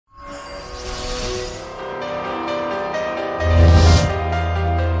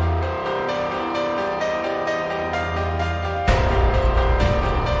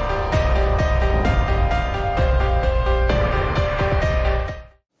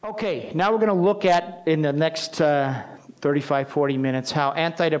Okay, now we're going to look at, in the next 35, 40 minutes, how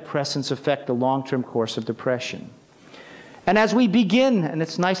antidepressants affect the long-term course of depression. And as we begin, and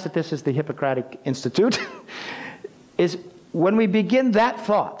it's nice that this is the Hippocratic Institute, is when we begin that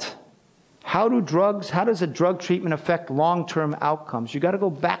thought, how does a drug treatment affect long-term outcomes? You've got to go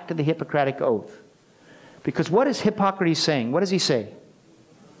back to the Hippocratic Oath. Because what is Hippocrates saying? What does he say?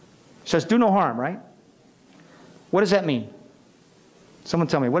 He says, do no harm, right? What does that mean? Someone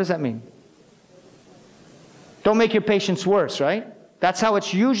tell me, what does that mean? Don't make your patients worse, right? That's how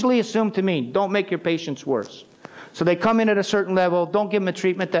it's usually assumed to mean. Don't make your patients worse. So they come in at a certain level, don't give them a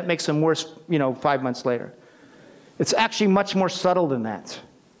treatment that makes them worse, 5 months later. It's actually much more subtle than that.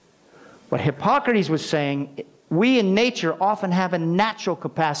 What Hippocrates was saying, we in nature often have a natural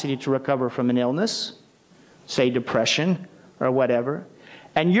capacity to recover from an illness, say depression or whatever,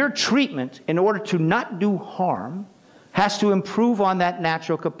 and your treatment, in order to not do harm, has to improve on that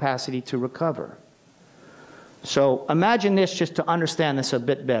natural capacity to recover. So imagine this, just to understand this a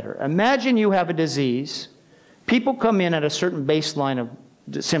bit better. Imagine you have a disease. People come in at a certain baseline of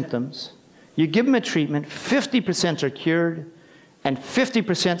symptoms. You give them a treatment, 50% are cured, and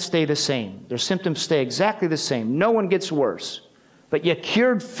 50% stay the same. Their symptoms stay exactly the same. No one gets worse. But you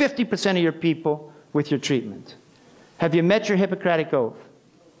cured 50% of your people with your treatment. Have you met your Hippocratic Oath?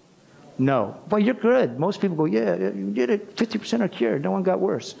 No. Well, you're good. Most people go, yeah, you did it. 50% are cured. No one got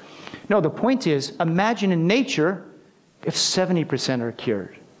worse. No, the point is, imagine in nature if 70% are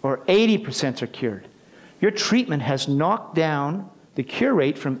cured or 80% are cured. Your treatment has knocked down the cure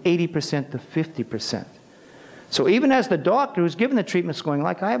rate from 80% to 50%. So even as the doctor who's given the treatment is going,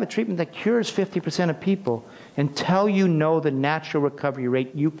 like, I have a treatment that cures 50% of people, until you know the natural recovery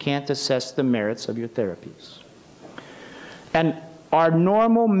rate, you can't assess the merits of your therapies. And our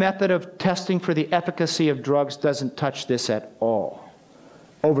normal method of testing for the efficacy of drugs doesn't touch this at all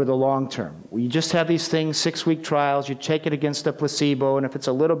over the long term. We just have these things, 6-week trials, you take it against a placebo, and if it's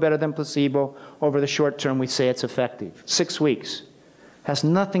a little better than placebo, over the short term we say it's effective. 6 weeks. Has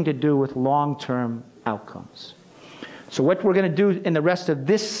nothing to do with long-term outcomes. So what we're going to do in the rest of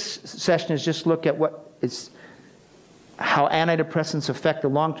this session is just look at how antidepressants affect the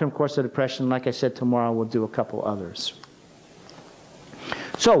long-term course of depression. Like I said, tomorrow we'll do a couple others.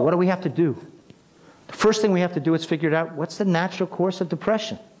 So what do we have to do? The first thing we have to do is figure out what's the natural course of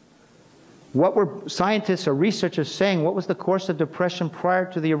depression. What were scientists or researchers saying? What was the course of depression prior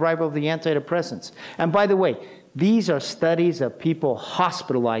to the arrival of the antidepressants? And by the way, these are studies of people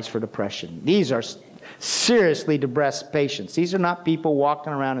hospitalized for depression. These are seriously depressed patients. These are not people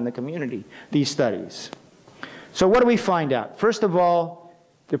walking around in the community, these studies. So what do we find out? First of all,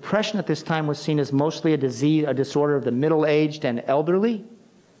 depression at this time was seen as mostly a disorder of the middle-aged and elderly.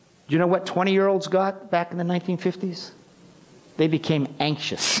 Do you know what 20-year-olds got back in the 1950s? They became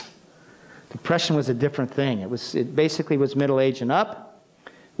anxious. Depression was a different thing. It basically was middle-aged and up.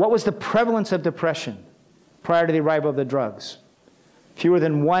 What was the prevalence of depression prior to the arrival of the drugs? Fewer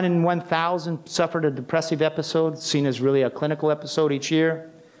than 1 in 1,000 suffered a depressive episode, seen as really a clinical episode each year.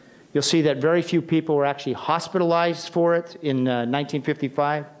 You'll see that very few people were actually hospitalized for it in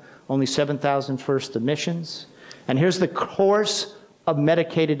 1955, only 7,000 first admissions. And here's the course of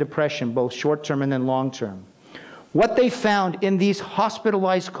medicated depression, both short-term and then long-term. What they found in these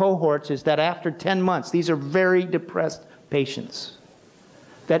hospitalized cohorts is that after 10 months, these are very depressed patients,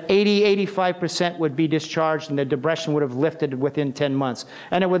 that 80–85% would be discharged and the depression would have lifted within 10 months.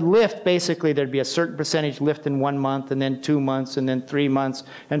 And it would lift, basically, there'd be a certain percentage lift in 1 month, and then 2 months, and then 3 months,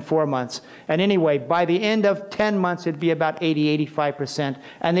 and 4 months. And anyway, by the end of 10 months, it'd be about 80–85%,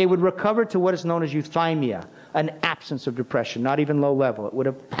 and they would recover to what is known as euthymia, an absence of depression, not even low level. It would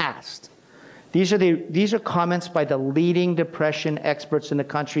have passed. These are comments by the leading depression experts in the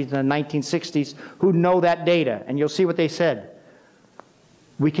country in the 1960s who know that data, and you'll see what they said.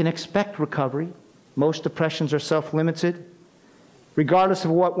 We can expect recovery. Most depressions are self-limited. Regardless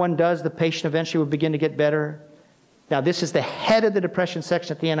of what one does, the patient eventually will begin to get better. Now, this is the head of the depression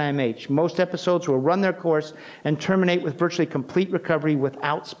section at the NIMH. Most episodes will run their course and terminate with virtually complete recovery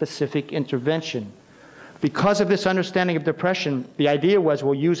without specific intervention. Because of this understanding of depression, the idea was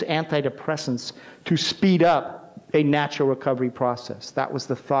we'll use antidepressants to speed up a natural recovery process. That was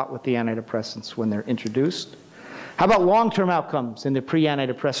the thought with the antidepressants when they're introduced. How about long-term outcomes in the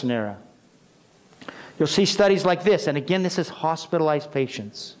pre-antidepressant era? You'll see studies like this, and again, this is hospitalized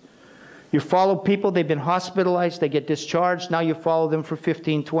patients. You follow people, they've been hospitalized, they get discharged, now you follow them for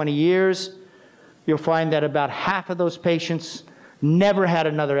 15–20 years. You'll find that about half of those patients never had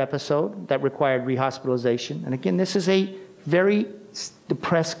another episode that required rehospitalization. And again, this is a very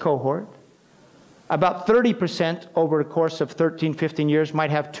depressed cohort. About 30% over the course of 13, 15 years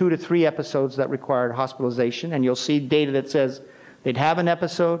might have 2 to 3 episodes that required hospitalization. And you'll see data that says they'd have an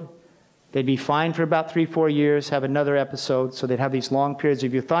episode, they'd be fine for about 3, 4 years, have another episode, so they'd have these long periods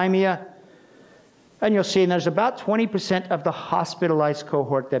of euthymia. And you'll see there's about 20% of the hospitalized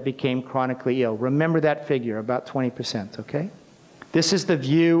cohort that became chronically ill. Remember that figure, about 20%, okay? This is the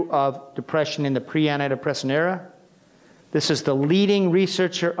view of depression in the pre-antidepressant era. This is the leading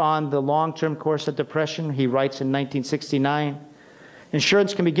researcher on the long-term course of depression. He writes in 1969,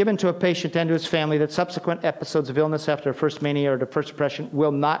 insurance can be given to a patient and to his family that subsequent episodes of illness after a first mania or the first depression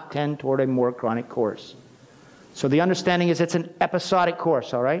will not tend toward a more chronic course. So the understanding is it's an episodic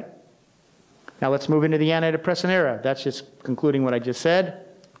course, all right? Now let's move into the antidepressant era. That's just concluding what I just said.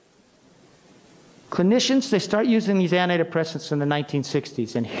 Clinicians, they start using these antidepressants in the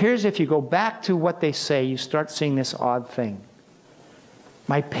 1960s. And here's, if you go back to what they say, you start seeing this odd thing.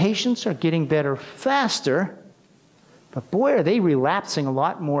 My patients are getting better faster, but boy, are they relapsing a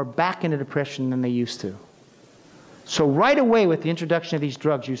lot more back into depression than they used to. So right away with the introduction of these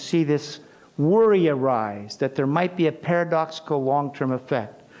drugs, you see this worry arise that there might be a paradoxical long-term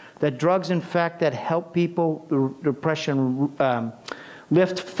effect. That drugs, in fact, that help people, depression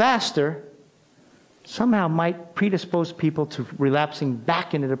lift faster, somehow might predispose people to relapsing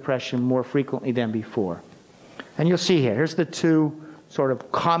back into depression more frequently than before. And you'll see here, here's the 2 sort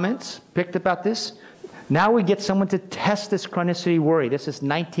of comments picked about this. Now we get someone to test this chronicity worry. This is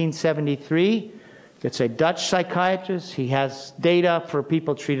 1973. It's a Dutch psychiatrist. He has data for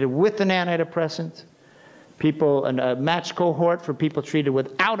people treated with an antidepressant, people, a matched cohort for people treated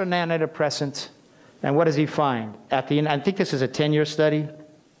without an antidepressant. And what does he find? At the end, I think this is a 10-year study.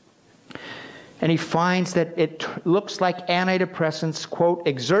 And he finds that it looks like antidepressants, quote,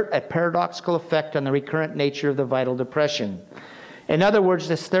 exert a paradoxical effect on the recurrent nature of the vital depression. In other words,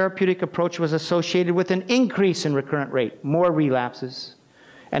 this therapeutic approach was associated with an increase in recurrent rate, more relapses,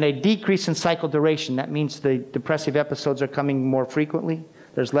 and a decrease in cycle duration. That means the depressive episodes are coming more frequently.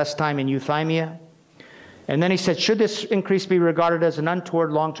 There's less time in euthymia. And then he said, should this increase be regarded as an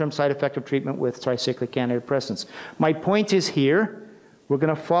untoward long-term side effect of treatment with tricyclic antidepressants? My point is here, we're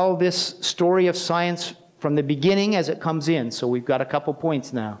going to follow this story of science from the beginning as it comes in. So we've got a couple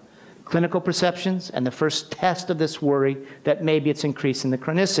points now. Clinical perceptions and the first test of this worry that maybe it's increasing the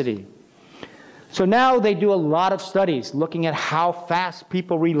chronicity. So now they do a lot of studies looking at how fast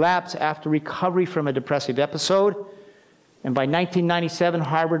people relapse after recovery from a depressive episode. And by 1997,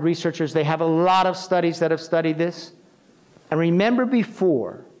 Harvard researchers, they have a lot of studies that have studied this. And remember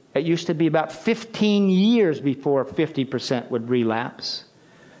before, it used to be about 15 years before 50% would relapse.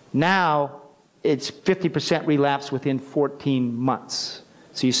 Now, it's 50% relapse within 14 months.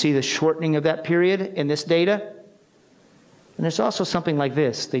 So you see the shortening of that period in this data. And there's also something like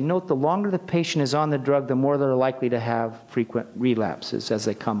this. They note the longer the patient is on the drug, the more they're likely to have frequent relapses as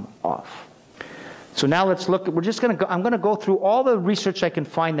they come off. So now let's look, I'm going to go through all the research I can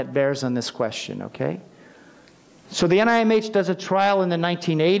find that bears on this question, okay? So the NIMH does a trial in the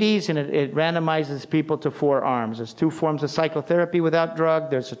 1980s, and it randomizes people to 4 arms. There's 2 forms of psychotherapy without drug.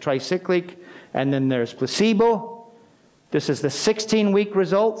 There's a tricyclic, and then there's placebo. This is the 16-week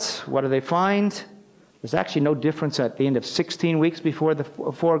results. What do they find? There's actually no difference at the end of 16 weeks before the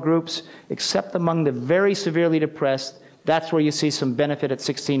 4 groups, except among the very severely depressed. That's where you see some benefit at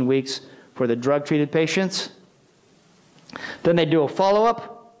 16 weeks for the drug-treated patients. Then they do a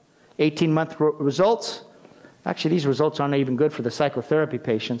follow-up, 18-month results. Actually, these results aren't even good for the psychotherapy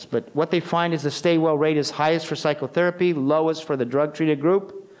patients, but what they find is the stay-well rate is highest for psychotherapy, lowest for the drug-treated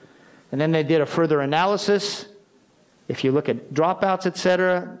group. And then they did a further analysis. If you look at dropouts,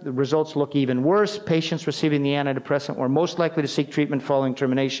 etc., the results look even worse. Patients receiving the antidepressant were most likely to seek treatment following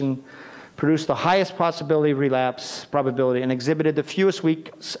termination, produced the highest possibility of relapse probability, and exhibited the fewest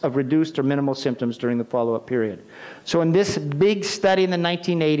weeks of reduced or minimal symptoms during the follow-up period. So in this big study in the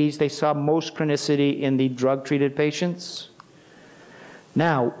 1980s, they saw most chronicity in the drug-treated patients.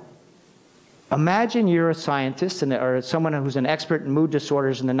 Now, imagine you're a scientist or someone who's an expert in mood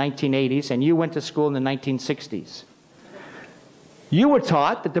disorders in the 1980s, and you went to school in the 1960s. You were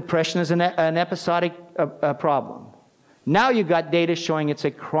taught that depression is an episodic problem. Now you've got data showing it's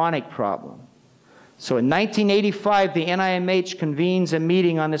a chronic problem. So in 1985, the NIMH convenes a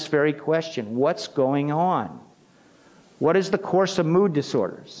meeting on this very question. What's going on? What is the course of mood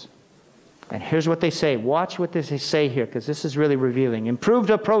disorders? And here's what they say. Watch what they say here, because this is really revealing. Improved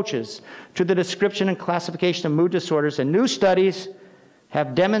approaches to the description and classification of mood disorders and new studies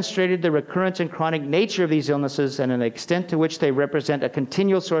have demonstrated the recurrent and chronic nature of these illnesses and an extent to which they represent a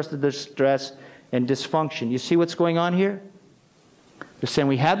continual source of distress and dysfunction. You see what's going on here? They're saying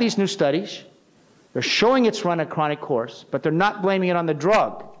we have these new studies. They're showing it's run a chronic course, but they're not blaming it on the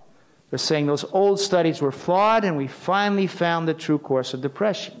drug. They're saying those old studies were flawed and we finally found the true course of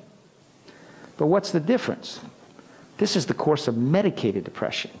depression. But what's the difference? This is the course of medicated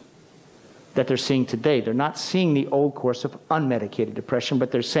depression that they're seeing today. They're not seeing the old course of unmedicated depression,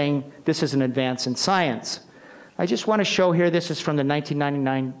 but they're saying this is an advance in science. I just want to show here, this is from the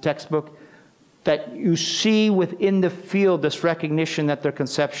 1999 textbook, that you see within the field this recognition that their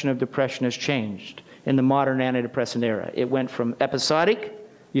conception of depression has changed in the modern antidepressant era. It went from episodic,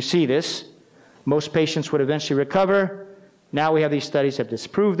 you see this, most patients would eventually recover. Now we have these studies that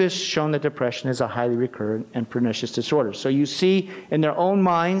disprove this, shown that depression is a highly recurrent and pernicious disorder. So you see in their own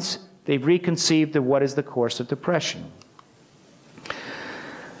minds, they've reconceived of what is the course of depression.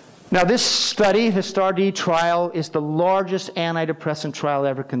 Now this study, the STAR-D trial, is the largest antidepressant trial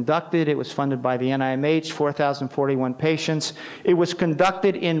ever conducted. It was funded by the NIMH, 4,041 patients. It was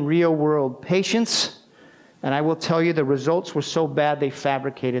conducted in real-world patients. And I will tell you, the results were so bad they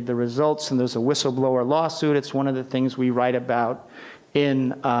fabricated the results, and there's a whistleblower lawsuit. It's one of the things we write about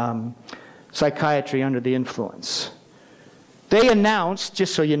in Psychiatry Under the Influence. They announced,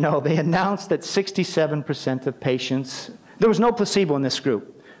 just so you know, they announced that 67% of patients, there was no placebo in this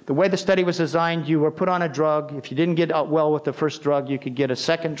group. The way the study was designed, you were put on a drug. If you didn't get well with the first drug, you could get a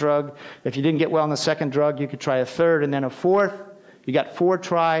second drug. If you didn't get well on the second drug, you could try a third and then a fourth. You got 4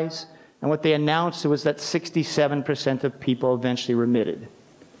 tries. And what they announced was that 67% of people eventually remitted.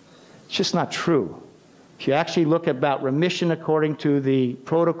 It's just not true. If you actually look about remission according to the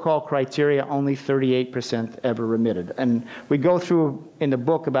protocol criteria, only 38% ever remitted. And we go through in the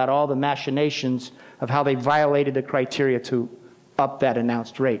book about all the machinations of how they violated the criteria to up that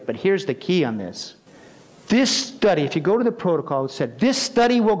announced rate. But here's the key on this. This study, if you go to the protocol, it said, this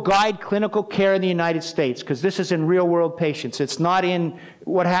study will guide clinical care in the United States, because this is in real-world patients. It's not in,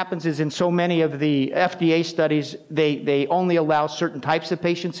 what happens is in so many of the FDA studies, they only allow certain types of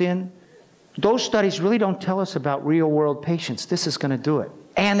patients in. Those studies really don't tell us about real-world patients. This is going to do it.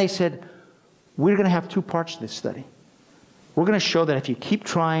 And they said, we're going to have 2 parts to this study. We're going to show that if you keep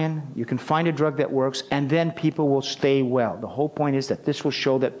trying, you can find a drug that works, and then people will stay well. The whole point is that this will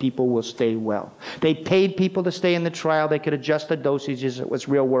show that people will stay well. They paid people to stay in the trial. They could adjust the dosages. It was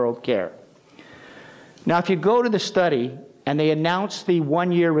real-world care. Now, if you go to the study and they announce the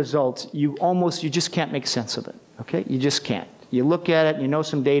 1-year results, you just can't make sense of it. Okay? You just can't. You look at it, and you know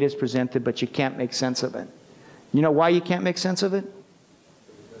some data is presented, but you can't make sense of it. You know why you can't make sense of it?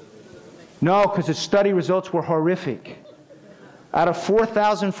 No, because the study results were horrific. Out of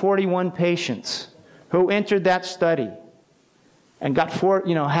 4,041 patients who entered that study and got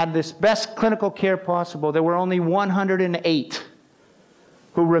had this best clinical care possible, there were only 108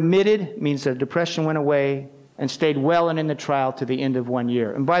 who remitted, means their depression went away, and stayed well and in the trial to the end of 1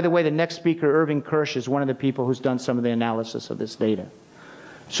 year. And by the way, the next speaker, Irving Kirsch, is one of the people who's done some of the analysis of this data.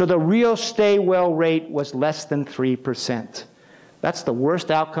 So the real stay well rate was less than 3%. That's the worst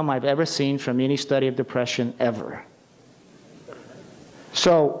outcome I've ever seen from any study of depression ever.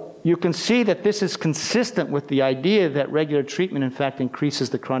 So you can see that this is consistent with the idea that regular treatment, in fact, increases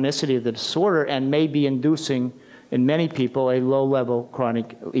the chronicity of the disorder and may be inducing, in many people, a low-level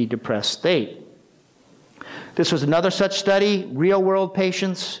chronically depressed state. This was another such study, real-world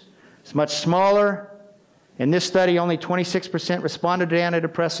patients. It's much smaller. In this study, only 26% responded to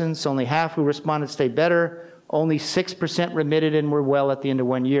antidepressants. Only half who responded stayed better. Only 6% remitted and were well at the end of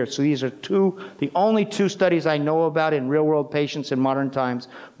 1 year. So these are the only 2 studies I know about in real-world patients in modern times.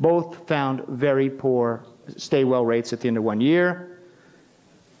 Both found very poor stay-well rates at the end of 1 year.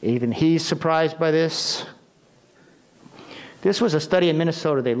 Even he's surprised by this. This was a study in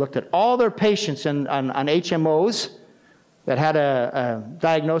Minnesota. They looked at all their patients on HMOs that had a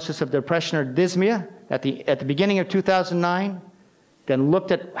diagnosis of depression or dysmia at the beginning of 2009. Then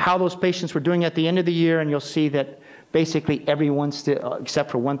looked at how those patients were doing at the end of the year, and you'll see that basically everyone,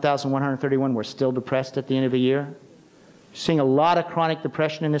 except for 1,131, were still depressed at the end of the year. Seeing a lot of chronic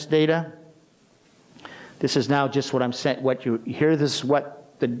depression in this data. This is now just what I'm saying. What you hear, this is what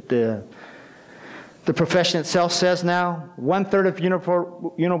the profession itself says now. 1/3 of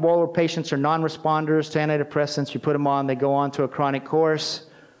unipolar patients are non-responders to antidepressants. You put them on, they go on to a chronic course.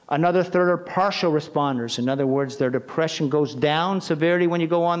 Another 1/3 are partial responders. In other words, their depression goes down severity when you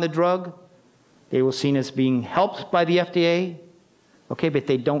go on the drug. They will be seen as being helped by the FDA. Okay, but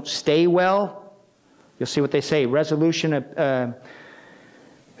they don't stay well. You'll see what they say. Resolution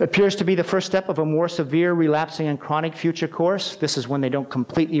appears to be the first step of a more severe relapsing and chronic future course. This is when they don't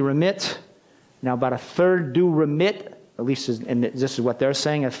completely remit. Now, about 1/3 do remit, at least, and this is what they're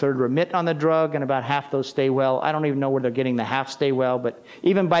saying, 1/3 remit on the drug, and about half those stay well. I don't even know where they're getting the half stay well, but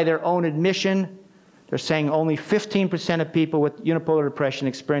even by their own admission, They're saying only 15% of people with unipolar depression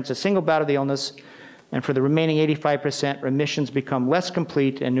experience a single bout of the illness, and for the remaining 85%, remissions become less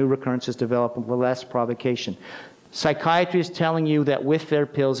complete and new recurrences develop with less provocation. Psychiatry is telling you that with their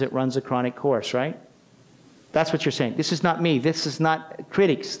pills it runs a chronic course, right? That's what you're saying. This is not me. This is not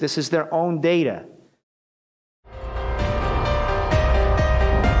critics. This is their own data.